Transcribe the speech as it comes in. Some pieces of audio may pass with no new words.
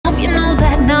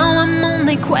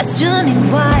questioning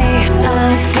why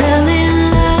I fell in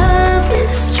love with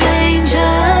a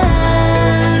stranger,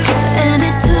 and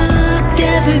it took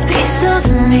every piece of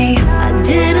me. I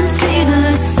didn't see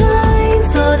the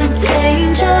signs or the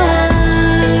danger.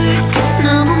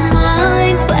 Now my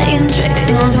mind's playing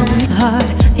tricks on me.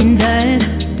 Heart in bed,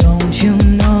 don't you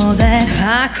know that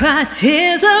I cry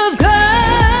tears of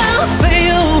gold for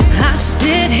you? I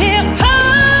sit here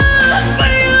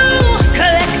for you,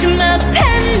 collecting my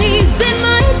pennies and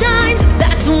my dimes.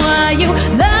 That's why you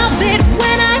love it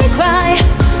when I cry.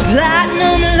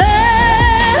 Platinum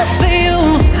love for you,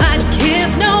 I'd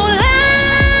give no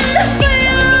less for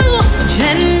you.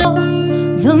 General,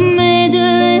 the major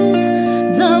lift,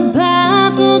 the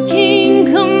baffled king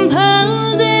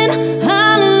composing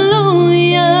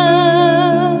hallelujah,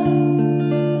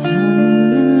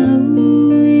 hallelujah,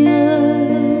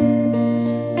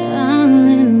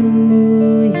 hallelujah,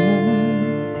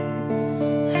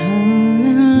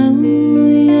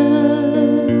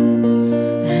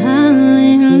 hallelujah.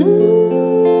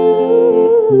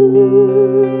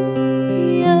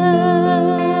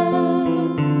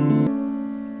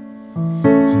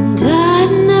 And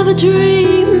I'd never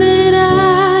dreamed that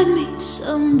I'd meet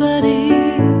somebody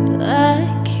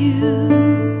like you.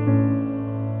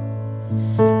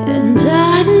 And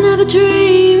I'd never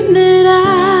dreamed that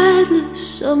I'd lose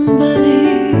somebody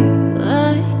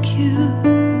like you.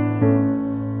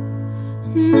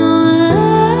 No,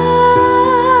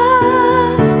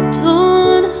 I don't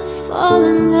wanna fall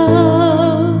in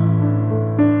love,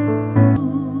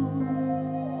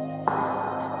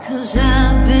 'cause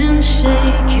I've been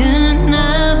shaken,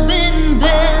 I've been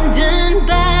bending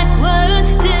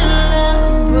backwards till I'm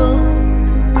broke,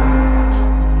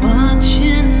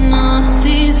 watching all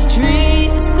these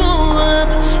dreams go up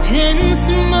in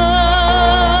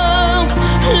smoke.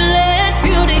 Let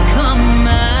beauty come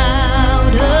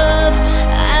out of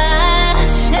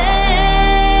ashes.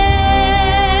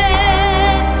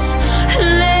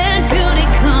 Let beauty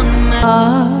come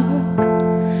out.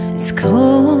 It's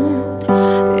cold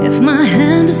if my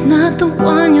hand is not the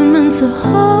one you're meant to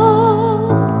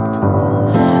hold.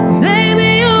 Maybe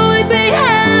you would be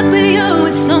happier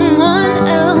with someone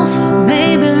else.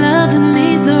 Maybe loving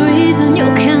me's the reason you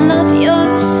can't love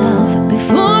yourself.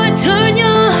 Before I turn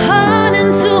your heart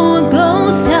into a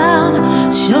ghost town,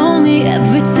 show me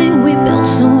everything we built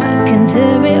so I can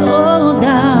tear it all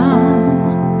down.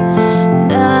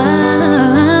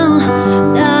 Down,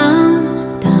 down,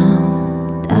 down,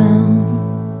 down.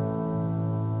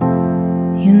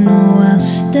 You know I'll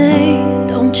stay,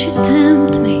 don't you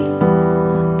tempt me,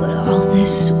 but all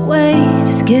this weight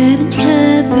is getting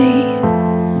heavy.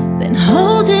 Been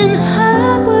holding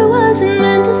high where wasn't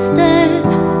meant to stand.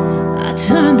 I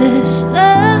turned this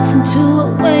love into a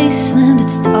wasteland.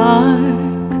 It's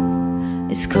dark,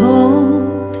 it's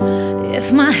cold if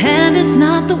my hand is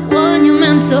not the one you're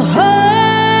meant to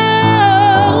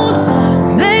hold.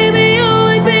 Maybe you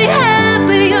would be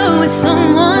happier with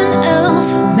someone else.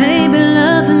 Maybe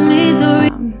loving me's the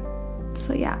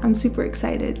So yeah, I'm super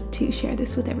excited to share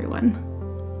this with everyone.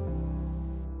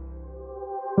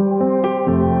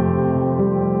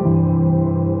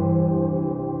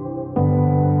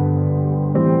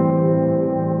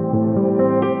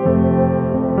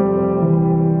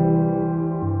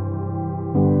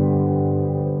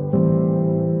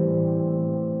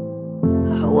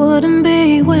 I wouldn't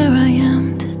be where I am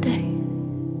today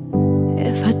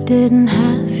if I didn't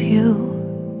have you.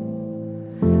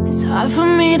 It's hard for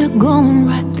me to go and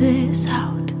write this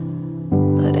out,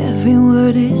 but every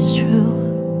word is true.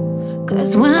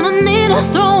 'Cause when I need to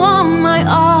throw on my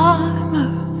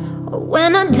armor, or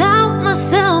when I doubt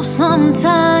myself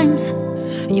sometimes,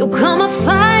 you come and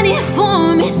fight it for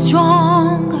me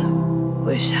stronger.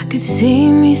 Wish I could see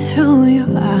me through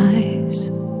your eyes.